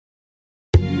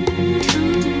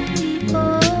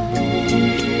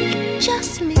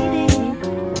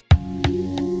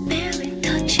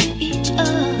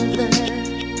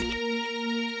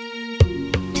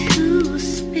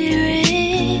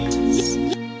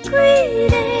greeting,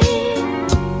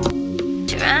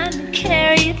 trying to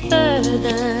carry it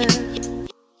further.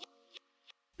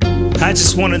 I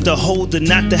just wanted to hold her,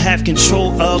 not to have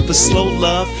control of, but slow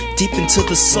love, deep into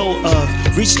the soul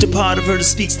of. Reach the part of her that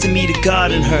speaks to me, the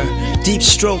God in her. Deep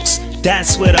strokes,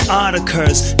 that's where the art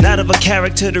occurs. Not of a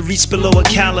character to reach below a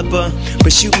caliber,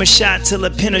 but shoot my shot till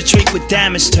it penetrate what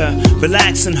damaged her.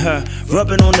 Relaxing her,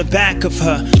 rubbing on the back of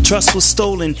her. Trust was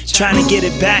stolen, trying to get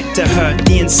it back to her.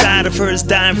 The inside of her is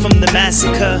dying from the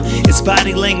massacre. It's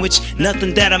body language,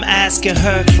 nothing that I'm asking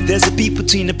her. There's a beat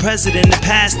between the present and the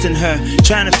past in her.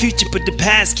 Trying to future, but the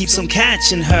past keeps on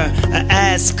catching her. I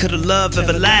ask, could a love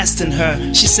everlasting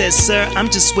her? She says, sir, I'm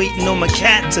just waiting on my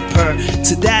cat to purr.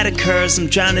 Till that occurs, I'm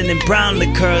drowning in brown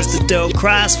liquors. The doe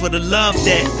cries for the love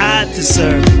that I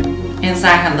deserve.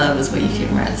 Inside her love is where you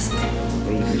can rest.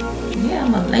 Yeah,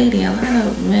 I'm a lady. A lot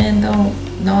of men don't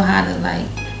know how to like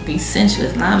be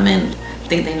sensuous. A lot of men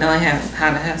think they know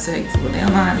how to have sex, but they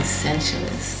don't know how to be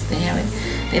sensuous.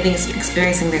 They think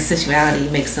experiencing their sensuality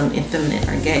makes them effeminate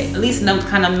or gay. At least those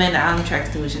kind of men that I'm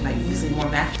attracted to, which is like usually more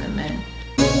masculine men.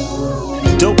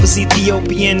 Dope is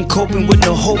Ethiopian, coping with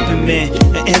no hope in man.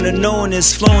 And the knowing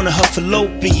is flowing to her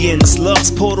fallopians.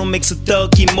 Love's portal makes a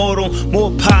thug immortal.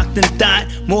 More Pac than thought,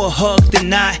 more hug than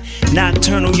not.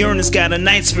 Nocturnal yearning's got her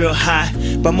nights real high.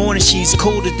 By morning she's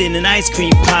colder than an ice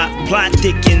cream pop. Plot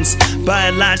thickens,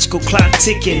 biological clock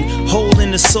ticking. Hole in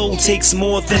the soul takes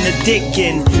more than a dick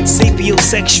in.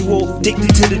 Sapiosexual,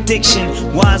 addicted to the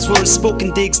diction. Wise words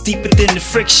spoken digs deeper than the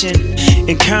friction.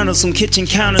 Encounters on kitchen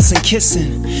counters and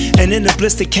kissing. And in the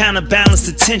bliss to counterbalance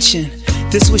the tension.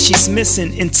 This what she's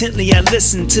missing. Intently I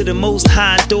listen to the most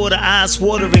high daughter, eyes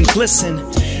water and glisten.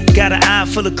 Got an eye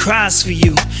full of cries for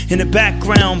you. In the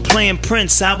background playing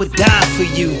Prince, I would die for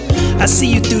you. I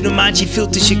see you through the Maji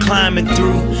filters you're climbing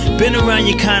through. Been around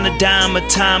you kinda dime a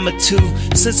time or two.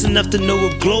 Sense enough to know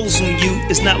what glows on you.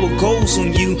 It's not what goes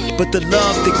on you, but the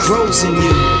love that grows in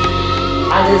you.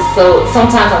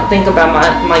 Sometimes I think about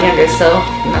my younger self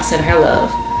and I send her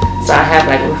love. So I have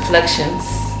like reflections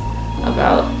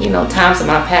about, you know, times in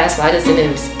my past where I just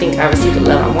didn't think I received the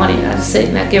love I wanted. I just sit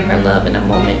and I give her love in a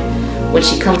moment when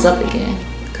she comes up again.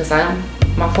 Because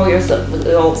my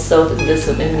 4-year-old self exists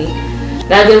within me.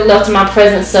 And I give love to my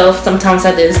present self. Sometimes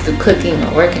I do this through cooking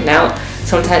or working out.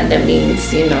 Sometimes that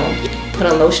means, you know,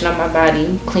 putting lotion on my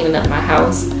body, cleaning up my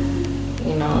house,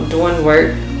 you know, doing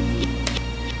work.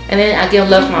 And then I give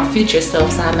love to my future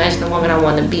self, so I imagine the woman I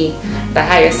want to be, the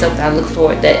higher self that I look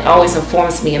for, that always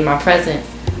informs me in my present.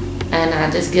 And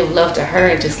I just give love to her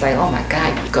and just like, oh my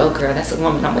God, you go girl, that's the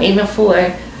woman I'm aiming for.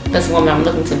 That's the woman I'm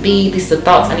looking to be. These are the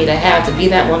thoughts I need to have to be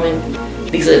that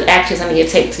woman. These are the actions I need to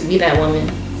take to be that woman.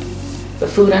 The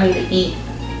food I need to eat,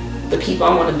 the people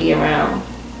I want to be around,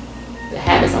 the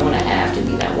habits I want to have to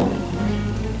be that woman.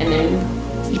 And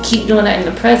then you keep doing that in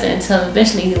the present until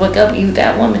eventually you wake up, you're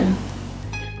that woman.